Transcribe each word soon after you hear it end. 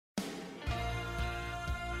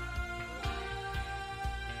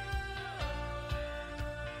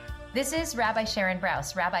This is Rabbi Sharon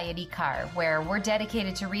Brous, Rabbi at Ikar, where we're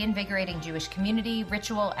dedicated to reinvigorating Jewish community,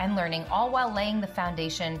 ritual, and learning, all while laying the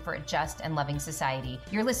foundation for a just and loving society.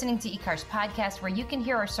 You're listening to Ikar's podcast, where you can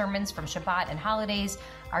hear our sermons from Shabbat and holidays,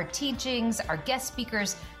 our teachings, our guest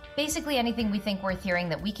speakers, basically anything we think worth hearing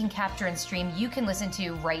that we can capture and stream, you can listen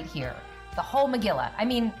to right here. The whole Megillah. I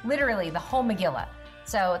mean, literally the whole Megillah.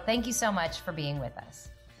 So thank you so much for being with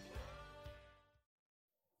us.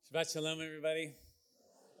 Shabbat Shalom, everybody.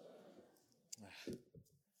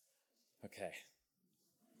 Okay,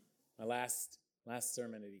 my last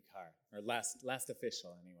sermon at Ikar, or last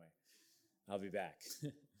official anyway. I'll be back.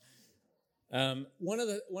 One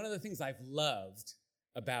of the things I've loved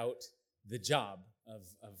about the job of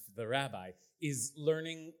the rabbi is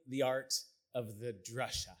learning the art of the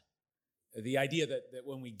drasha. The idea that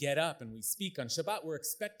when we get up and we speak on Shabbat, we're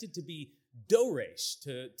expected to be doresh,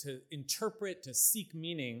 to interpret, to seek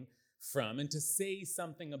meaning from, and to say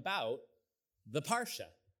something about the parsha,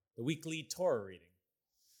 the weekly Torah reading.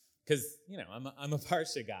 Because, I'm a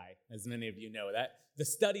parsha guy, as many of you know. That the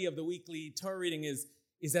study of the weekly Torah reading is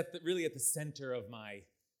really at the center of my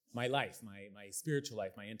life, my spiritual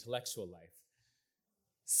life, my intellectual life.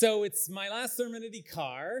 So it's my last sermon at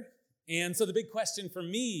Ikar, and so the big question for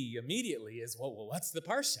me immediately is, well, what's the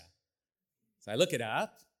parsha? So I look it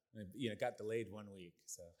up. It got delayed 1 week.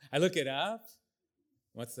 So I look it up.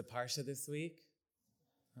 What's the parsha this week?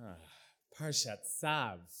 Parshat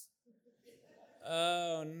Tzav.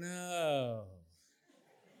 Oh, no.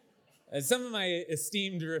 Some of my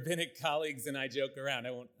esteemed rabbinic colleagues and I joke around.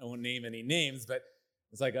 I won't name any names, but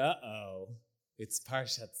it's like, it's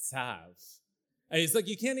Parshat Tzav. It's like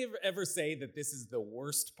you can't ever say that this is the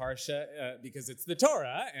worst parsha because it's the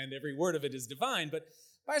Torah and every word of it is divine, but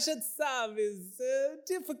Parshat Tzav is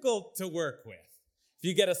difficult to work with. If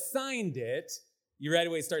you get assigned it, you right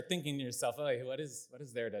away start thinking to yourself, what is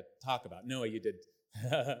there to talk about? Noah, you did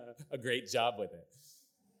a great job with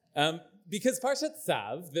it. Because Parshat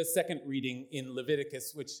Tzav, the second reading in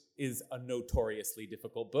Leviticus, which is a notoriously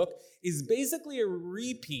difficult book, is basically a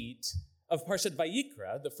repeat of Parshat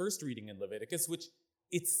Vayikra, the first reading in Leviticus, which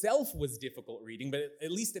itself was difficult reading, but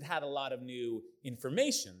at least it had a lot of new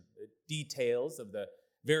information, the details of the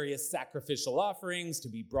various sacrificial offerings to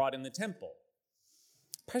be brought in the temple.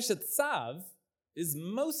 Parshat Tzav is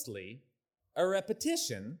mostly a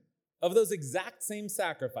repetition of those exact same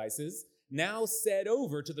sacrifices, now said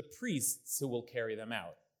over to the priests who will carry them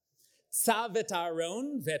out. Tzav et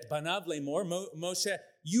Aaron vet banav lemor, Moshe,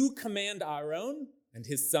 you command Aaron and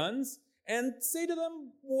his sons, and say to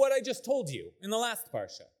them what I just told you in the last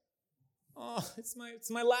parsha. It's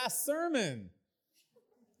my last sermon.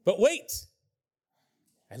 But wait,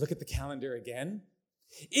 I look at the calendar again.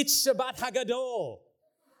 It's Shabbat Hagadol.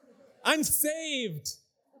 I'm saved.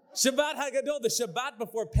 Shabbat Hagadol, the Shabbat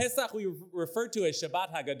before Pesach, we refer to as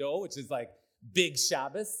Shabbat Hagadol, which is like Big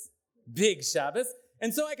Shabbos.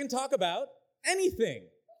 And so I can talk about anything.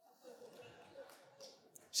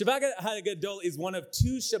 Shabbat Hagadol is one of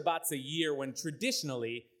 2 Shabbats a year when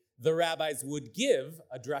traditionally the rabbis would give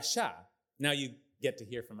a drasha. Now you get to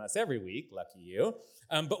hear from us every week, lucky you.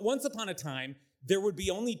 But once upon a time, there would be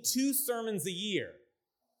only 2 sermons a year,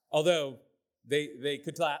 although they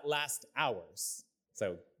could last hours.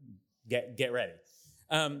 So get ready.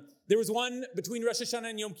 There was one between Rosh Hashanah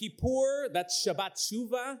and Yom Kippur, that's Shabbat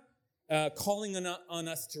Shuvah, calling on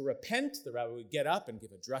us to repent. The rabbi would get up and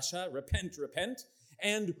give a drasha, repent.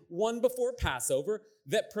 And one before Passover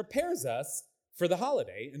that prepares us for the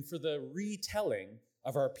holiday and for the retelling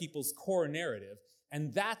of our people's core narrative.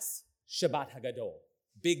 And that's Shabbat Hagadol,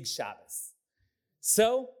 Big Shabbos.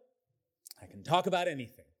 So I can talk about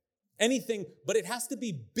anything, but it has to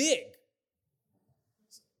be big.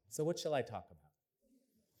 So what shall I talk about?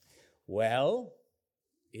 Well,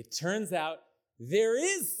 it turns out there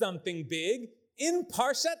is something big in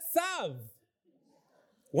Parshat Tzav.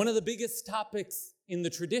 One of the biggest topics in the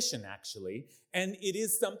tradition, actually, and it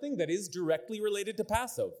is something that is directly related to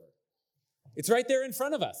Passover. It's right there in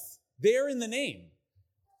front of us, there in the name.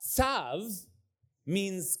 Tzav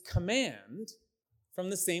means command from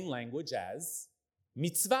the same language as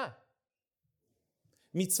mitzvah.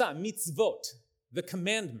 Mitzvot, the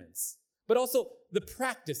commandments, but also the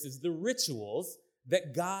practices, the rituals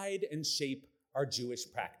that guide and shape our Jewish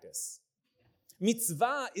practice.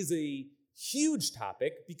 Mitzvah is a huge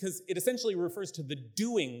topic because it essentially refers to the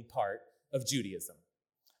doing part of Judaism.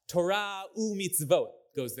 Torah u mitzvot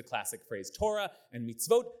goes the classic phrase. Torah and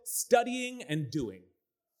mitzvot, studying and doing.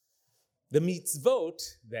 The mitzvot,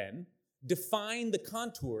 then, define the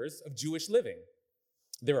contours of Jewish living.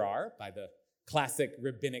 There are, by the classic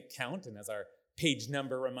rabbinic count, and as our page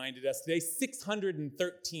number reminded us today,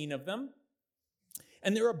 613 of them.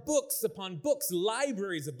 And there are books upon books,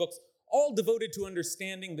 libraries of books, all devoted to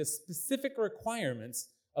understanding the specific requirements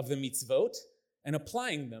of the mitzvot and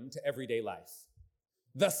applying them to everyday life.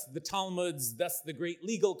 Thus the Talmuds, thus the great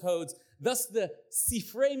legal codes, thus the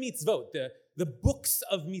Sifrei mitzvot, the books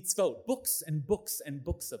of mitzvot, books and books and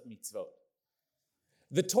books of mitzvot.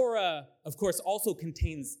 The Torah, of course, also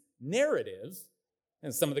contains narrative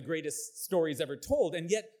and some of the greatest stories ever told,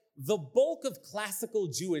 and yet the bulk of classical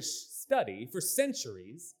Jewish study for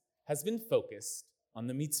centuries has been focused on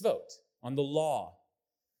the mitzvot, on the law.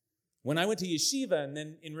 When I went to yeshiva and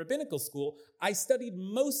then in rabbinical school, I studied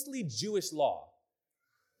mostly Jewish law.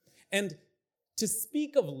 And to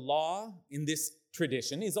speak of law in this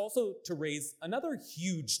tradition is also to raise another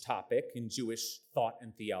huge topic in Jewish thought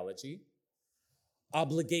and theology: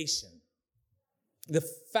 obligation. The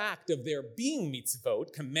fact of there being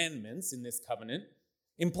mitzvot, commandments in this covenant,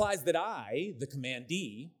 implies that I, the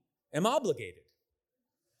commandee, am obligated.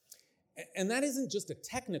 And that isn't just a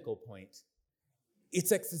technical point,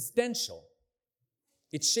 it's existential.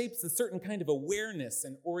 It shapes a certain kind of awareness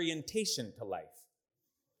and orientation to life.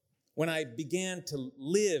 When I began to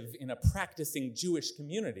live in a practicing Jewish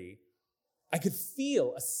community, I could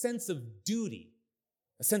feel a sense of duty,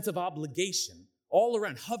 a sense of obligation, all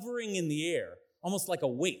around, hovering in the air, almost like a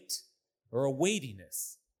weight or a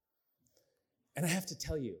weightiness. And I have to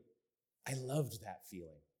tell you, I loved that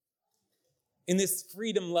feeling. In this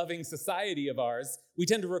freedom-loving society of ours, we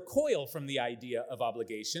tend to recoil from the idea of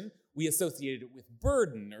obligation. We associate it with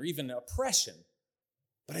burden or even oppression.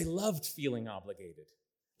 But I loved feeling obligated,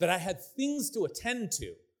 that I had things to attend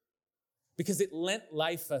to, because it lent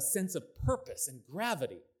life a sense of purpose and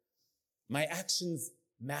gravity. My actions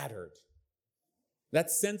mattered.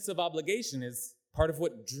 That sense of obligation is part of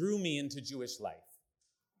what drew me into Jewish life.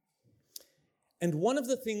 And one of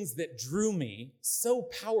the things that drew me so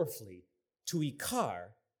powerfully to Ikar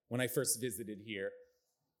when I first visited here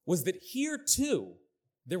was that here too,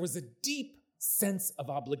 there was a deep sense of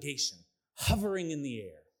obligation hovering in the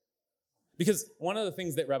air. Because one of the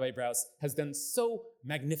things that Rabbi Brous has done so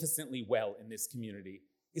magnificently well in this community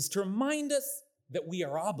is to remind us that we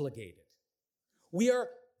are obligated. We are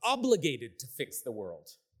obligated to fix the world.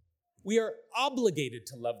 We are obligated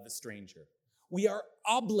to love the stranger. We are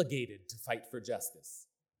obligated to fight for justice.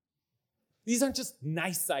 These aren't just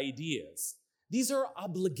nice ideas. These are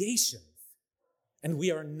obligations. And we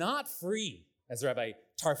are not free, as Rabbi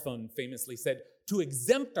Tarfon famously said, to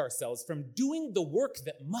exempt ourselves from doing the work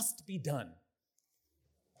that must be done.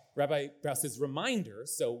 Rabbi Brous's reminder,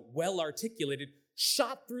 so well articulated,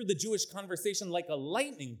 shot through the Jewish conversation like a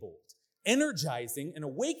lightning bolt, energizing and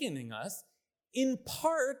awakening us, in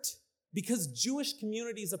part because Jewish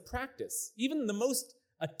communities of practice, even the most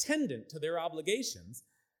attendant to their obligations,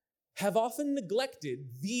 have often neglected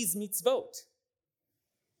these mitzvot.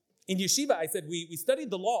 In yeshiva, I said we studied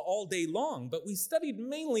the law all day long, but we studied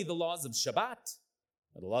mainly the laws of Shabbat,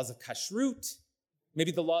 or the laws of kashrut,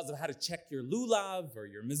 maybe the laws of how to check your lulav or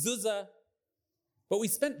your mezuzah. But we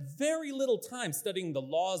spent very little time studying the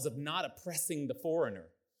laws of not oppressing the foreigner,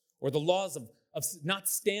 or the laws of not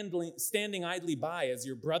standing idly by as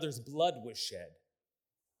your brother's blood was shed.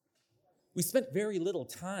 We spent very little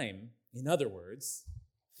time, in other words,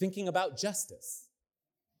 thinking about justice.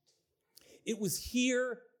 It was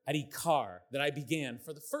here at Ikar that I began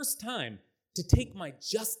for the first time to take my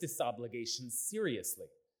justice obligations seriously.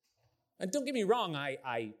 And don't get me wrong,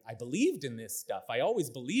 I believed in this stuff. I always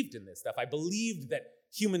believed in this stuff. I believed that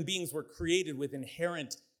human beings were created with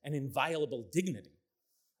inherent and inviolable dignity.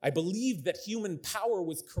 I believed that human power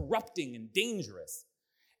was corrupting and dangerous.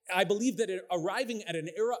 I believed that arriving at an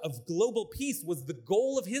era of global peace was the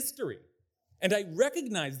goal of history. And I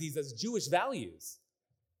recognized these as Jewish values.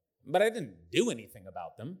 But I didn't do anything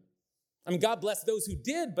about them. I mean, God bless those who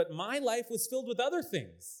did, but my life was filled with other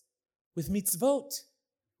things, with mitzvot,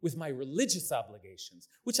 with my religious obligations,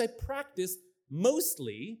 which I practiced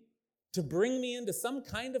mostly to bring me into some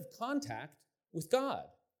kind of contact with God.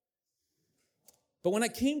 But when I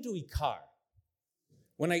came to Ikar,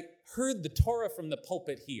 when I heard the Torah from the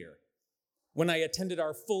pulpit here, when I attended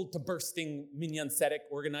our full-to-bursting Minyan Tzedek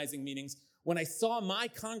organizing meetings, when I saw my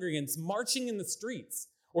congregants marching in the streets,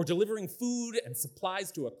 or delivering food and supplies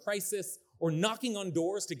to a crisis, or knocking on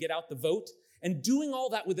doors to get out the vote, and doing all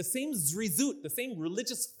that with the same zrizut, the same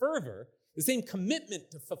religious fervor, the same commitment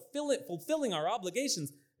to fulfilling our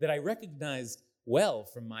obligations that I recognized well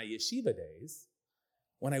from my yeshiva days,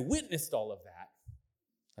 when I witnessed all of that,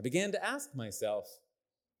 I began to ask myself,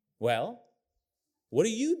 well, what are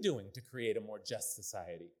you doing to create a more just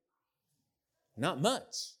society? Not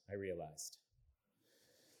much, I realized.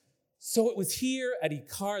 So it was here at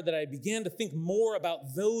Ikar that I began to think more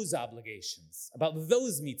about those obligations, about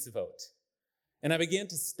those mitzvot. And I began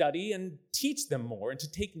to study and teach them more and to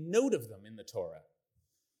take note of them in the Torah.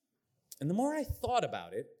 And the more I thought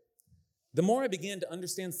about it, the more I began to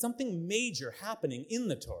understand something major happening in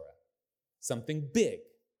the Torah, something big.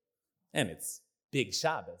 And it's Big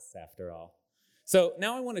Shabbos, after all. So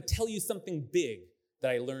now I want to tell you something big that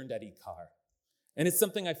I learned at Ikar. And it's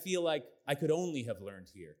something I feel like I could only have learned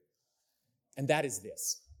here. And that is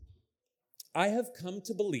this. I have come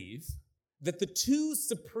to believe that the two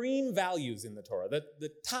supreme values in the Torah,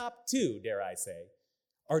 the top two, dare I say,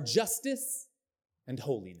 are justice and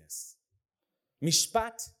holiness.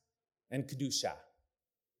 Mishpat and kedusha.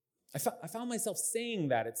 I found myself saying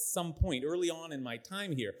that at some point early on in my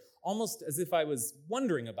time here, almost as if I was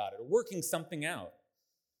wondering about it or working something out.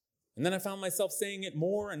 And then I found myself saying it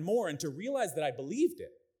more and more, and to realize that I believed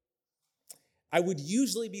it. I would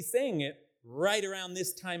usually be saying it right around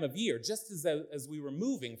this time of year, just as we were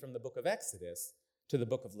moving from the book of Exodus to the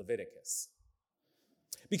book of Leviticus.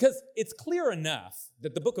 Because it's clear enough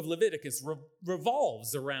that the book of Leviticus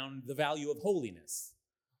revolves around the value of holiness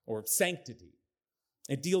or sanctity.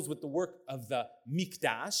 It deals with the work of the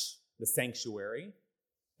mikdash, the sanctuary.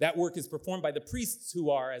 That work is performed by the priests who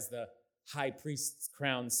are, as the high priest's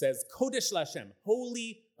crown says, Kodesh Lashem,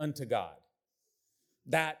 holy unto God.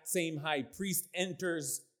 That same high priest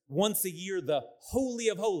enters once a year the Holy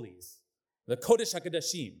of Holies, the Kodesh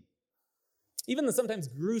HaKodashim. Even the sometimes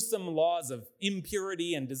gruesome laws of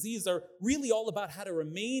impurity and disease are really all about how to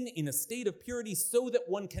remain in a state of purity so that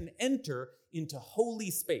one can enter into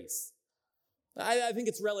holy space. I think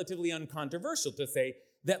it's relatively uncontroversial to say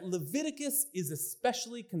that Leviticus is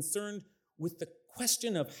especially concerned with the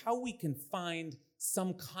question of how we can find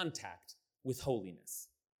some contact with holiness.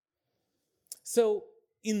 So,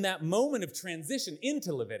 in that moment of transition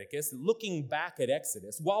into Leviticus, looking back at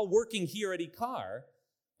Exodus, while working here at Ikar,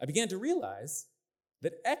 I began to realize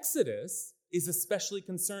that Exodus is especially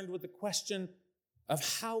concerned with the question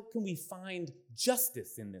of how can we find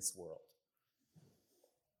justice in this world.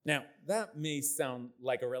 Now, that may sound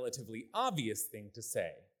like a relatively obvious thing to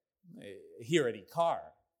say here at Ikar,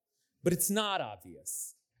 but it's not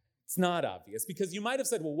obvious. It's not obvious because you might have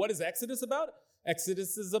said, well, what is Exodus about?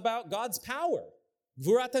 Exodus is about God's power,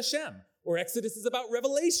 Vurat Hashem, or Exodus is about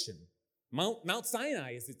revelation. Mount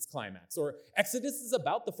Sinai is its climax, or Exodus is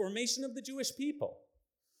about the formation of the Jewish people.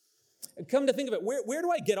 Come to think of it, where do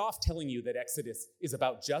I get off telling you that Exodus is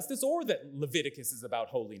about justice, or that Leviticus is about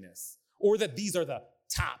holiness, or that these are the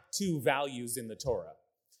top two values in the Torah?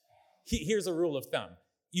 Here's a rule of thumb.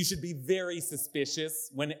 You should be very suspicious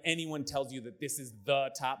when anyone tells you that this is the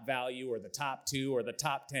top value, or the top two, or the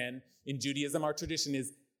top 10. In Judaism, our tradition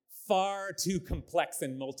is far too complex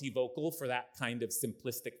and multivocal for that kind of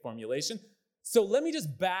simplistic formulation. So let me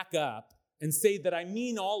just back up and say that I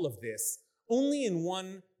mean all of this only in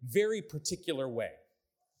one very particular way.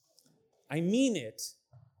 I mean it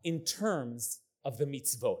in terms of the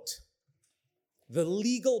mitzvot, the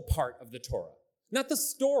legal part of the Torah. Not the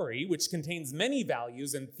story, which contains many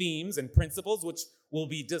values and themes and principles, which we'll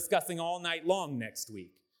be discussing all night long next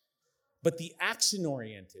week, but the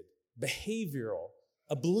action-oriented, behavioral,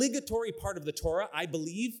 obligatory part of the Torah, I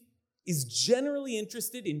believe, is generally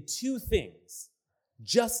interested in two things: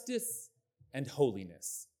 justice and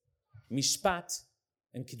holiness, mishpat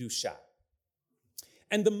and kedusha.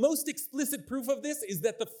 And the most explicit proof of this is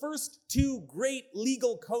that the first two great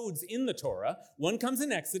legal codes in the Torah, one comes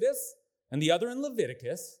in Exodus and the other in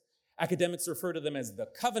Leviticus. Academics refer to them as the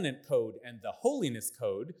covenant code and the holiness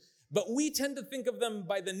code, but we tend to think of them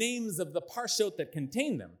by the names of the parshot that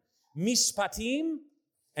contain them: mishpatim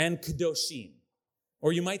and kedoshim.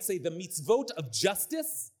 Or you might say the mitzvot of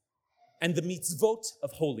justice and the mitzvot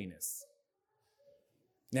of holiness.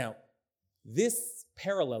 Now, this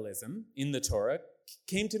parallelism in the Torah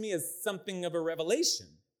came to me as something of a revelation.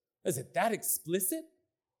 Is it that explicit?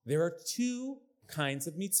 There are two kinds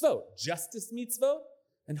of mitzvot: justice mitzvot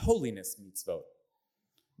and holiness mitzvot.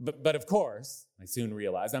 But of course, I soon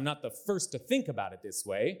realized I'm not the first to think about it this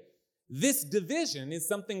way. This division is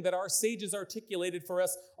something that our sages articulated for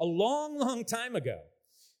us a long, long time ago.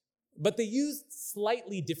 But they used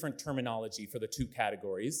slightly different terminology for the two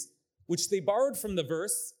categories, which they borrowed from the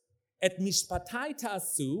verse, Et mishpatai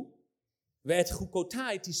ta'asu, ve'et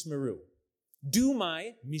chukotai tishmeru. Do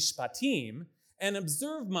my mishpatim and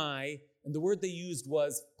observe my, and the word they used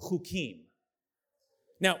was chukim.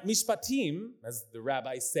 Now, mishpatim, as the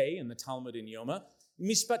rabbis say in the Talmud in Yoma,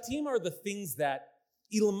 mishpatim are the things that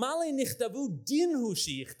ilmale nichtavu dinhu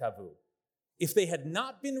sheyichtavu. If they had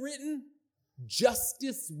not been written,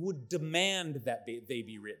 justice would demand that they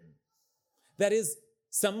be written. that is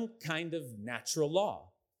some kind of natural law,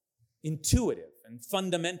 intuitive and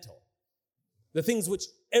fundamental. The things which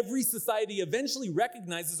every society eventually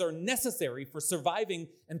recognizes are necessary for surviving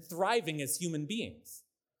and thriving as human beings.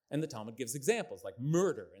 And the Talmud gives examples like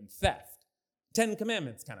murder and theft, 10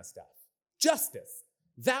 Commandments kind of stuff. Justice,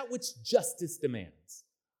 that which justice demands.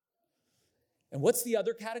 And what's the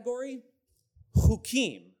other category?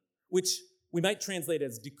 Chukim, which we might translate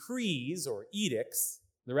as decrees or edicts.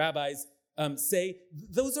 The rabbis say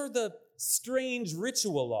those are the strange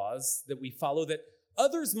ritual laws that we follow that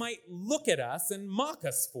others might look at us and mock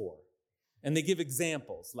us for. And they give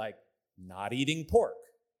examples like not eating pork,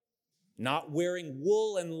 not wearing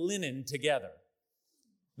wool and linen together,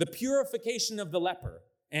 the purification of the leper,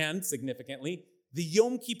 and, significantly, the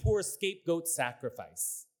Yom Kippur scapegoat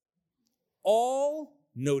sacrifice. All,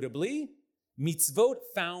 notably, mitzvot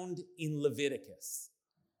found in Leviticus.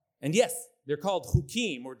 And yes, they're called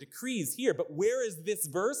chukim or decrees here, but where is this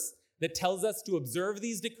verse that tells us to observe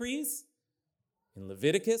these decrees? In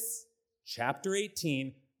Leviticus chapter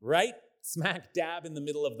 18, right smack dab in the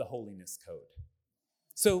middle of the Holiness Code.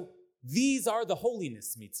 So these are the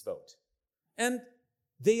Holiness mitzvot. And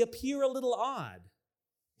they appear a little odd.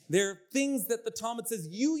 They're things that the Talmud says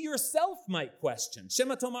you yourself might question.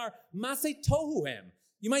 Shema tomar maseh tohuhem.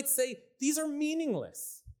 You might say, these are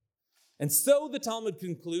meaningless. And so the Talmud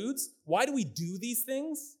concludes, why do we do these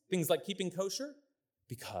things? Things like keeping kosher?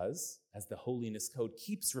 Because, as the Holiness Code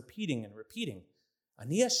keeps repeating and repeating,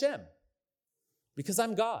 Ani Hashem, because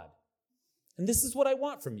I'm God. And this is what I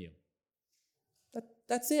want from you.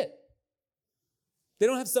 That's it. They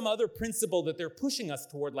don't have some other principle that they're pushing us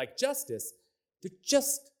toward like justice. They're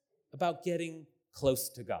just about getting close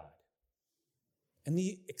to God. And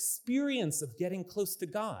the experience of getting close to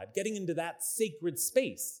God, getting into that sacred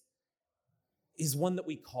space, is one that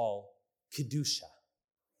we call Kedusha.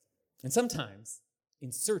 And sometimes,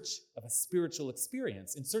 in search of a spiritual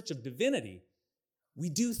experience, in search of divinity, we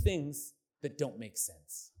do things that don't make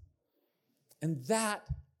sense. And that,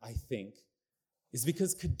 I think, is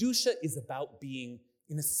because Kedusha is about being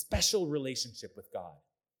in a special relationship with God,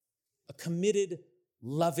 a committed,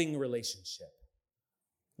 loving relationship.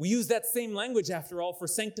 We use that same language, after all, for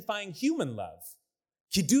sanctifying human love,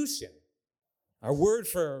 Kiddushin. Our word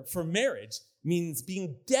for marriage means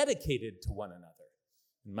being dedicated to one another.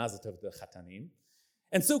 Mazel tov the chatanim.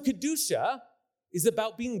 And so Kedusha is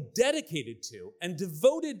about being dedicated to and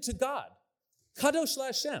devoted to God. Kadosh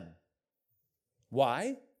LaHashem.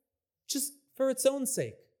 Why? Just for its own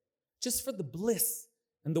sake. Just for the bliss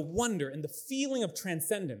and the wonder and the feeling of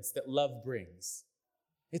transcendence that love brings.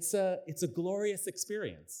 It's a glorious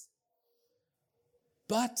experience.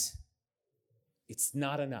 But it's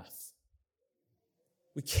not enough.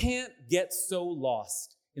 We can't get so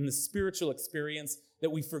lost in the spiritual experience that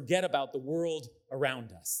we forget about the world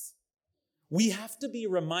around us. We have to be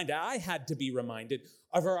reminded, I had to be reminded,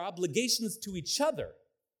 of our obligations to each other,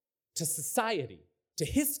 to society, to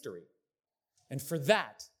history. And for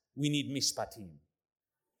that, we need mishpatim.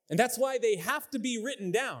 And that's why they have to be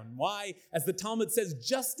written down. Why, as the Talmud says,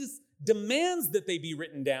 justice demands that they be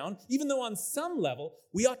written down, even though on some level,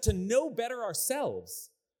 we ought to know better ourselves.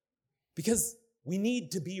 Because we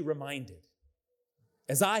need to be reminded,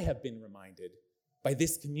 as I have been reminded by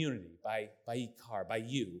this community, by Ikar, by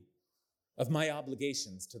you, of my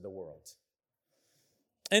obligations to the world.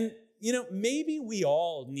 And, maybe we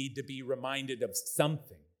all need to be reminded of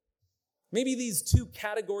something. Maybe these two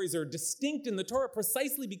categories are distinct in the Torah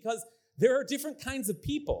precisely because there are different kinds of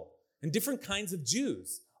people and different kinds of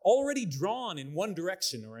Jews already drawn in one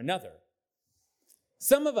direction or another.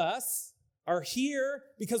 Some of us are here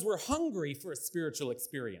because we're hungry for a spiritual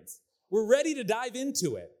experience. We're ready to dive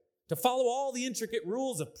into it, to follow all the intricate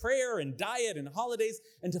rules of prayer and diet and holidays,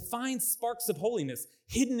 and to find sparks of holiness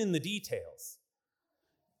hidden in the details.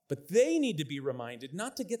 But they need to be reminded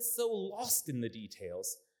not to get so lost in the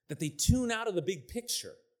details that they tune out of the big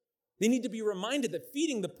picture. They need to be reminded that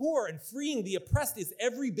feeding the poor and freeing the oppressed is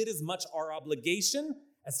every bit as much our obligation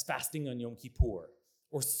as fasting on Yom Kippur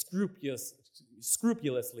or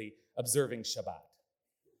scrupulously observing Shabbat.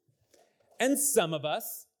 And some of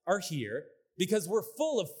us are here because we're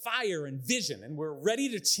full of fire and vision and we're ready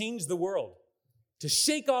to change the world, to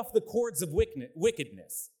shake off the cords of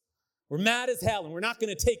wickedness. We're mad as hell and we're not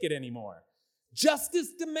going to take it anymore.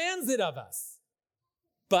 Justice demands it of us.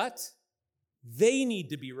 But they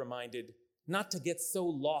need to be reminded not to get so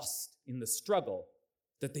lost in the struggle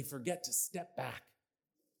that they forget to step back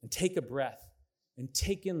and take a breath and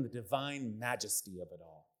take in the divine majesty of it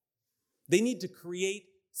all. They need to create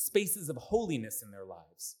spaces of holiness in their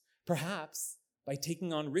lives, perhaps by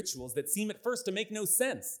taking on rituals that seem at first to make no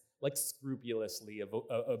sense, like scrupulously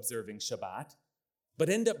observing Shabbat, but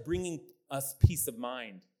end up bringing us peace of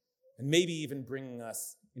mind and maybe even bringing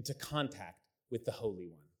us into contact with the Holy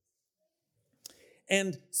One.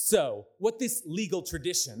 And so, what this legal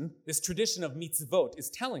tradition, this tradition of mitzvot, is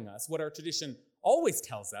telling us, what our tradition always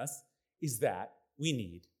tells us, is that we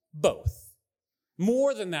need both.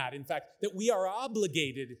 More than that, in fact, that we are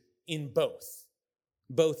obligated in both.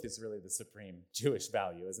 Both is really the supreme Jewish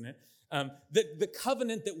value, isn't it? The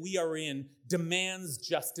covenant that we are in demands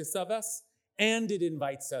justice of us, and it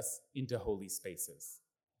invites us into holy spaces.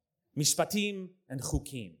 Mishpatim and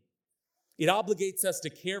chukim. It obligates us to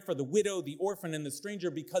care for the widow, the orphan, and the stranger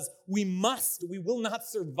because we will not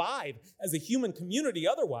survive as a human community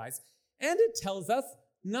otherwise. And it tells us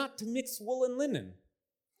not to mix wool and linen,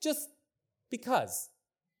 just because.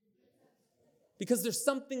 Because there's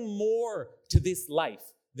something more to this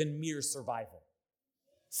life than mere survival.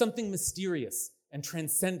 Something mysterious and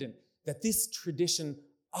transcendent that this tradition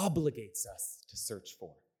obligates us to search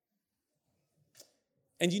for.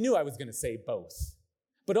 And you knew I was going to say both.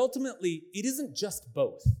 But ultimately, it isn't just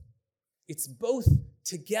both. It's both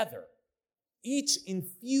together, each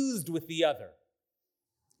infused with the other.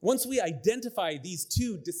 Once we identify these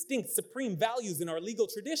two distinct supreme values in our legal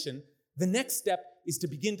tradition, the next step is to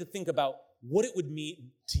begin to think about what it would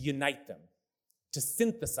mean to unite them, to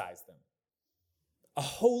synthesize them. A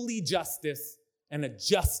holy justice and a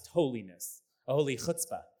just holiness, a holy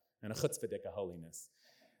chutzpah and a chutzpahdik holiness.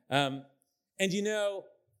 And you know,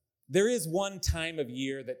 there is one time of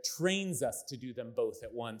year that trains us to do them both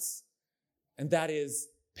at once, and that is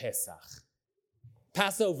Pesach.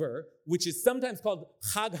 Passover, which is sometimes called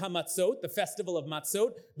Chag HaMatzot, the festival of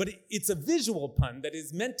matzot, but it's a visual pun that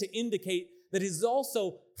is meant to indicate that it is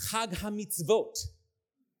also Chag HaMitzvot,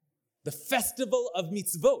 the festival of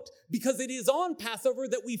mitzvot, because it is on Passover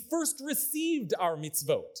that we first received our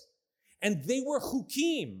mitzvot. And they were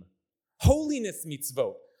chukim, holiness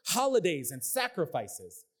mitzvot, holidays and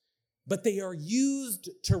sacrifices. But they are used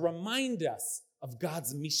to remind us of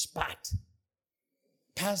God's mishpat.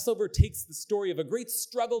 Passover takes the story of a great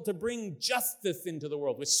struggle to bring justice into the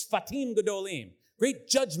world with shvatim gedolim, great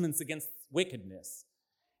judgments against wickedness,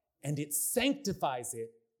 and it sanctifies it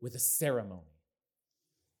with a ceremony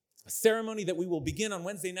that we will begin on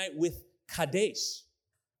Wednesday night with kadesh,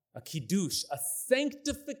 a kiddush, a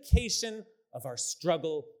sanctification of our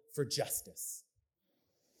struggle for justice.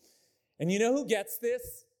 And you know who gets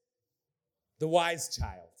this? The wise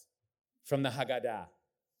child from the Haggadah.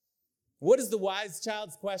 What is the wise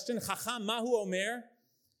child's question? Chacham mahu omer?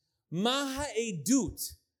 Ma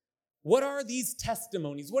ha'edut. What are these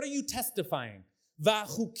testimonies? What are you testifying?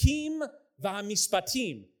 Va'chukim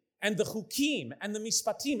va'mishpatim. And the chukim and the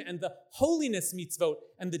mishpatim and the holiness mitzvot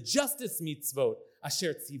and the justice mitzvot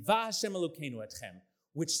asher tzivah Hashem Elokeinu etchem,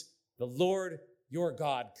 which the Lord your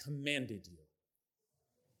God commanded you.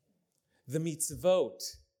 The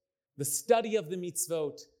mitzvot, the study of the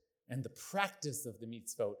mitzvot and the practice of the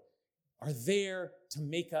mitzvot are there to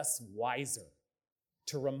make us wiser,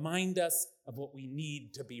 to remind us of what we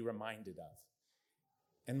need to be reminded of.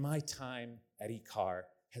 And my time at Ikar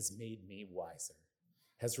has made me wiser,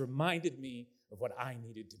 has reminded me of what I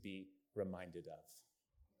needed to be reminded of.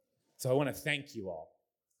 So I want to thank you all.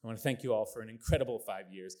 I want to thank you all for an incredible 5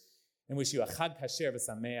 years and wish you a Chag Kasher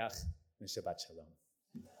v'Sameach and Shabbat Shalom.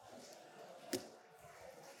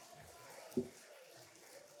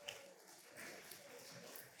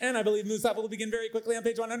 And I believe Musaf will begin very quickly on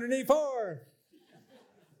page 184.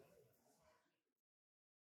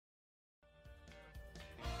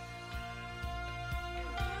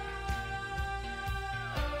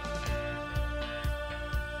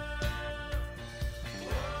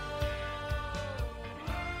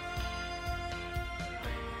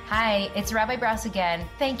 Hi, it's Rabbi Brous again.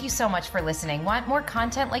 Thank you so much for listening. Want more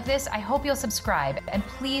content like this? I hope you'll subscribe. And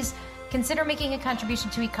please consider making a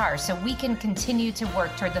contribution to Ikar so we can continue to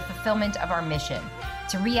work toward the fulfillment of our mission,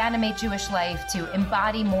 to reanimate Jewish life, to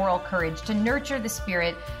embody moral courage, to nurture the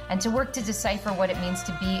spirit, and to work to decipher what it means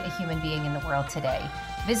to be a human being in the world today.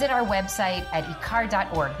 Visit our website at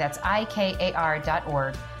ikar.org. That's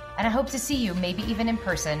IKAR.org. And I hope to see you, maybe even in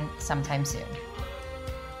person, sometime soon.